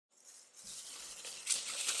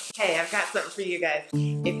Hey, I've got something for you guys.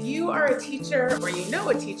 If you are a teacher or you know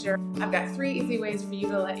a teacher, I've got 3 easy ways for you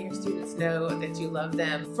to let your students know that you love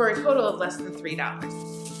them for a total of less than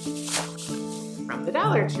 $3 from the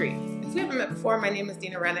Dollar Tree. If we haven't met before, my name is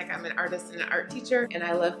Dina Rennick. I'm an artist and an art teacher, and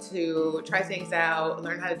I love to try things out,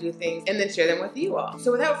 learn how to do things, and then share them with you all.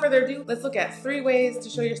 So without further ado, let's look at 3 ways to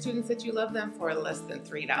show your students that you love them for less than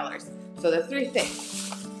 $3. So the 3 things.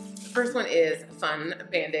 The first one is fun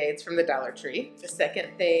Band-Aids from the Dollar Tree. The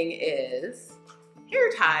second thing is hair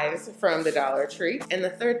ties from the Dollar Tree. And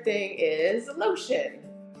the third thing is lotion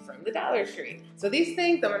from the Dollar Tree. So these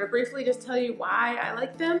things, I'm going to briefly just tell you why I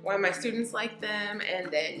like them, why my students like them, and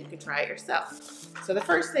then you can try it yourself. So the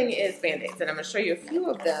first thing is Band-Aids, and I'm going to show you a few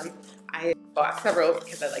of them. I bought several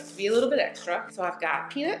because I like to be a little bit extra. So I've got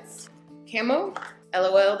peanuts, camo,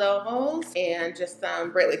 LOL dolls, and just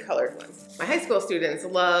some brightly colored ones. My high school students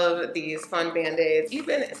love these fun Band-Aids.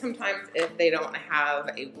 Even sometimes if they don't have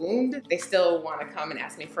a wound, they still want to come and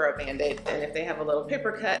ask me for a Band-Aid. And if they have a little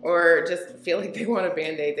paper cut or just feel like they want a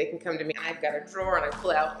Band-Aid, they can come to me. I've got a drawer and I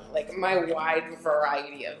pull out like my wide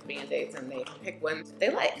variety of Band-Aids and they can pick ones they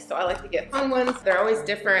like. So I like to get fun ones. They're always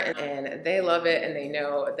different and they love it, and they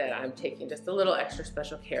know that I'm taking just a little extra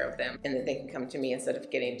special care of them and that they can come to me instead of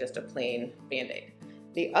getting just a plain Band-Aid.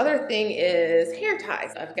 The other thing is hair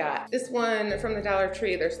ties. I've got this one from the Dollar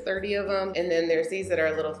Tree. There's 30 of them. And then there's these that are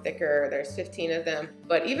a little thicker. There's 15 of them.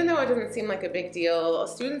 But even though it doesn't seem like a big deal,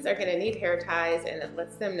 students are gonna need hair ties, and it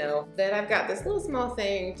lets them know that I've got this little small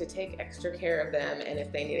thing to take extra care of them. And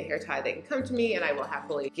if they need a hair tie, they can come to me and I will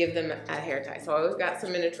happily give them a hair tie. So I always got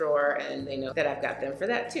some in a drawer, and they know that I've got them for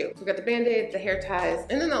that too. So we've got the Band-Aids, the hair ties,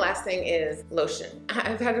 and then the last thing is lotion.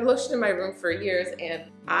 I've had a lotion in my room for years,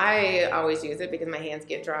 and I always use it because my hands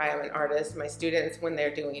get dry. I'm an artist. My students, when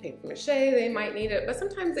they're doing paper mache, they might need it, but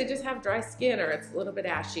sometimes they just have dry skin or it's a little bit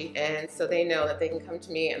ashy, and so they know that they can come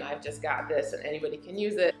to me and I've just got this and anybody can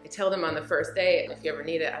use it. I tell them on the first day, and if you ever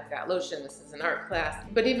need it, I've got lotion. This is an art class.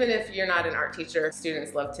 But even if you're not an art teacher,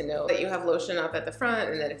 students love to know that you have lotion up at the front,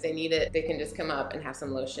 and that if they need it, they can just come up and have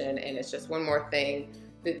some lotion, and it's just one more thing.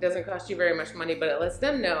 It doesn't cost you very much money, but it lets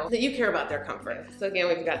them know that you care about their comfort. So again,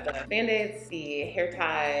 we've got the Band-Aids, the hair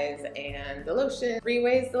ties, and the lotion. 3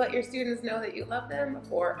 ways to let your students know that you love them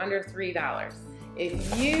for under $3.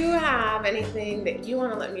 If you have anything that you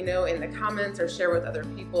want to let me know in the comments or share with other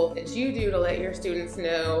people that you do to let your students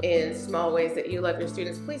know in small ways that you love your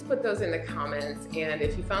students, please put those in the comments. And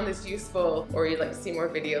if you found this useful or you'd like to see more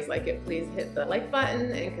videos like it, please hit the like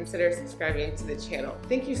button and consider subscribing to the channel.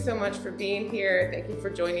 Thank you so much for being here. Thank you for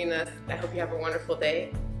joining us. I hope you have a wonderful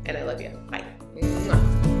day, and I love you. Bye.